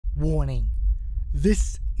Warning.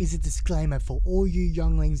 This is a disclaimer for all you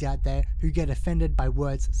younglings out there who get offended by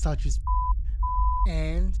words such as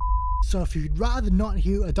and. So if you'd rather not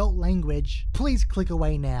hear adult language, please click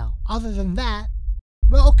away now. Other than that,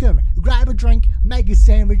 welcome, grab a drink, make a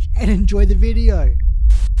sandwich, and enjoy the video.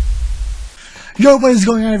 Yo, what is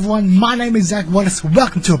going on everyone? My name is Zach Wattis.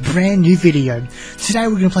 Welcome to a brand new video. Today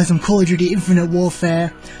we're going to play some Call of Duty Infinite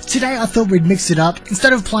Warfare. Today I thought we'd mix it up.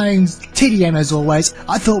 Instead of playing TDM as always,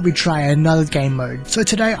 I thought we'd try another game mode. So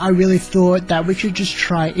today I really thought that we should just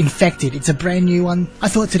try Infected. It's a brand new one. I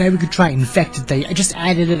thought today we could try Infected. I just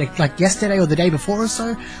added it like yesterday or the day before or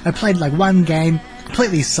so. I played like one game,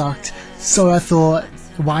 completely sucked. So I thought,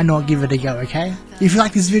 why not give it a go, okay? If you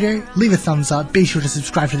like this video, leave a thumbs up, be sure to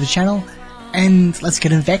subscribe to the channel, and let's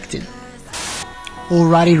get Infected.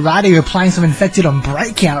 Alrighty, we're playing some Infected on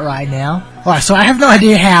Breakout right now. Alright, so I have no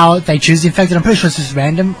idea how they choose Infected. I'm pretty sure it's just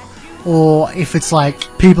random, or if it's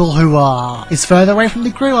like people who is further away from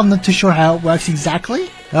the crew. I'm not too sure how it works exactly.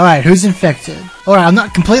 Alright, who's Infected? Alright, I'm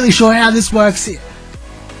not completely sure how this works.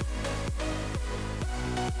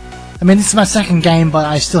 I mean, this is my second game, but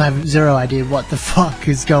I still have zero idea what the fuck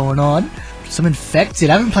is going on. So I'm Infected.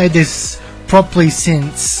 I haven't played this properly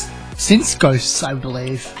since Ghosts, I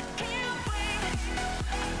believe.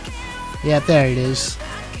 Yeah, there it is.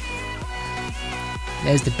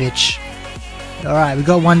 There's the bitch. Alright, we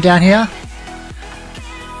got one down here.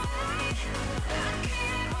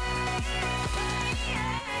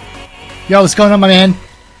 Yo, what's going on, my man?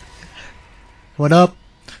 What up?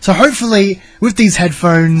 So hopefully, with these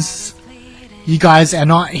headphones, you guys are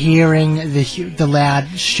not hearing the loud,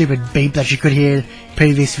 stupid beep that you could hear in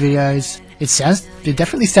previous videos. It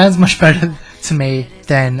definitely sounds much better to me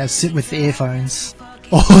than sit with the earphones.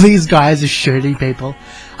 All these guys are shooting people.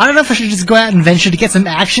 I don't know if I should just go out and venture to get some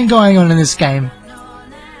action going on in this game.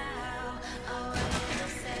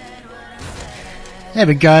 There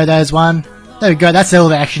we go, there's one. There we go, that's all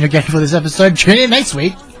the action you're getting for this episode. Tune in next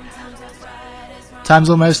week. Time's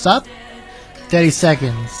almost up. 30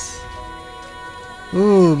 seconds.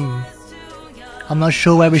 Ooh. I'm not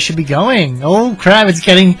sure where we should be going. Oh crap, it's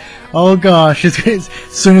getting... Oh gosh,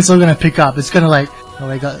 soon it's all gonna pick up. It's gonna like... Oh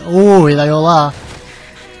my god. Oh, they all are.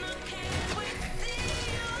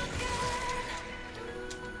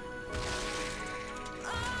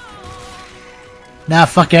 Now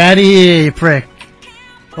fuck out of here, you prick.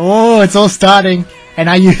 Oh, it's all starting. And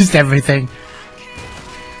I used everything.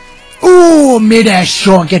 Ooh, mid-air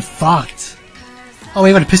shot, get fucked. Oh,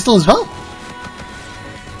 we got a pistol as well?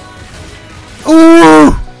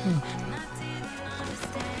 Ooh!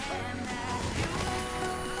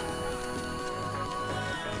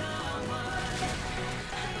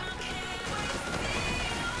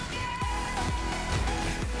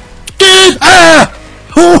 Ah!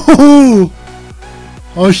 Oh!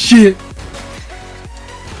 Oh shit!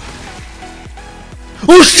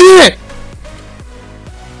 Oh shit!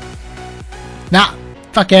 Nah,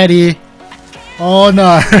 fuck out of here. Oh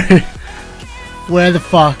no. Where the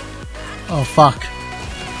fuck? Oh fuck.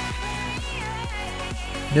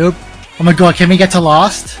 Nope. Oh my god, can we get to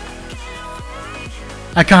last?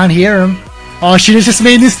 I can't hear him. Oh shit, it's just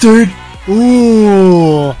me and this dude.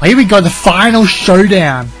 Ooh. Here we go, the final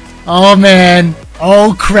showdown. Oh man.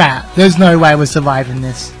 Oh crap. There's no way we're surviving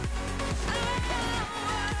this.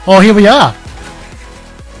 Oh, here we are.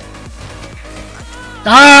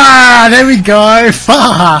 Ah, there we go.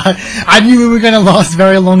 Fuck. I knew we were gonna last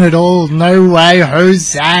very long at all. No way,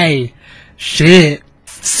 Jose. Shit.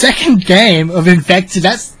 Second game of Infected.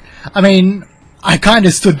 I mean, I kind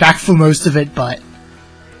of stood back for most of it, but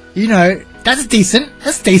you know, that's decent.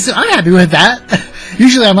 That's decent. I'm happy with that.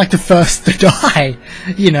 Usually I'm like the first to die.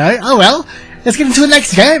 You know, oh well. Let's get into the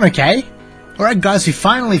next game, okay? Alright guys, we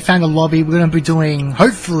finally found a lobby. We're going to be doing,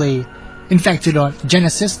 hopefully, Infected on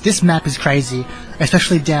Genesis. This map is crazy,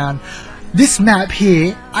 especially down. This map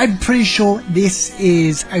here, I'm pretty sure this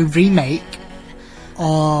is a remake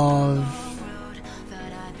of...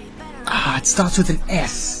 it starts with an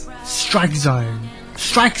S. Strike Zone.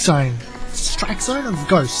 Strike Zone. Strike Zone of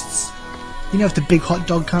Ghosts. You know, if the big hot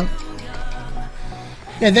dog cunt.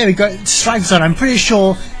 Yeah, there we go. Strike Zone. I'm pretty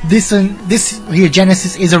sure this here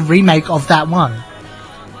Genesis is a remake of that one.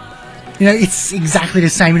 You know, it's exactly the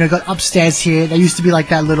same. You know, got upstairs here. There used to be like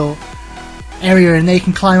that little area, and there you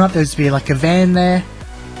can climb up. There used to be like a van there.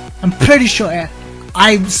 I'm pretty sure.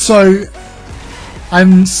 I'm so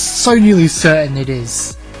nearly certain it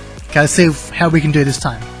is. Okay, let's see how we can do this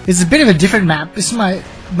time. It's a bit of a different map. This might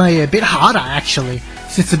be a bit harder actually,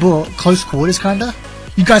 since it's a more close quarters kinda.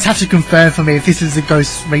 You guys have to confirm for me if this is a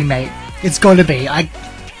Ghost remake. It's gotta be.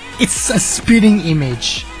 It's a spitting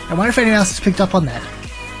image. I wonder if anyone else has picked up on that.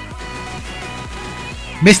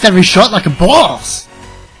 Missed every shot like a boss!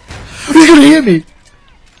 He's gonna hit me!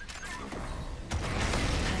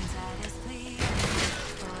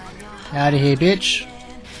 Out of here, bitch.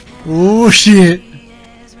 Oh shit.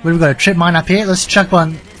 We've got a trip mine up here. Let's chuck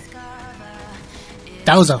one.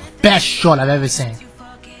 That was the best shot I've ever seen.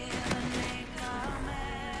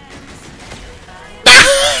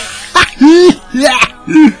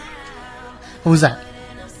 What was that?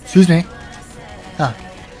 Excuse me. Oh.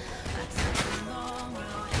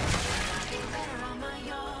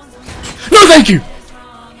 No, thank you!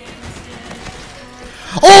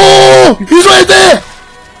 Oh! He's right there!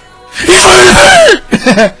 He's right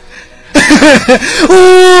there!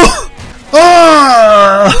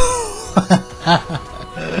 Oh!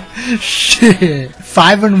 Shit.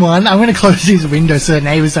 5 and 1. I'm gonna close these windows so the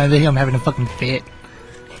neighbors don't think I'm having a fucking fit.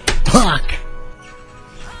 Fuck!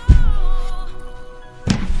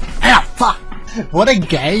 Ah, fuck! What a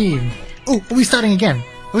game! Oh, are we starting again?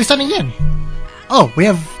 Are we starting again? Oh, we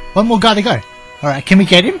have one more guy to go. Alright, can we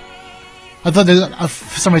get him? I thought there was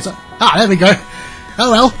for some reason. Ah, there we go.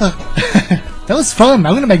 Oh well. That was fun.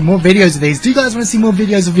 I'm gonna make more videos of these. Do you guys want to see more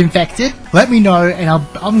videos of Infected? Let me know and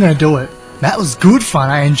I'm gonna do it. That was good fun.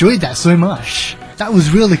 I enjoyed that so much. That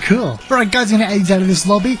was really cool. Alright guys, I'm gonna exit out of this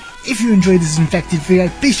lobby. If you enjoyed this Infected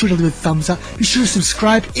video, be sure to leave a thumbs up. Be sure to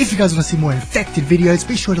subscribe. If you guys want to see more Infected videos,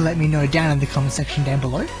 be sure to let me know down in the comment section down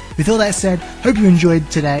below. With all that said, hope you enjoyed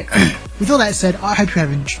today. With all that said, I hope you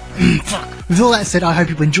have With all that said, I hope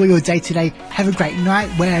you enjoy your day today. Have a great night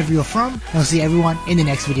wherever you're from. And I'll see everyone in the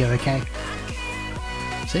next video, okay?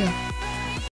 See ya.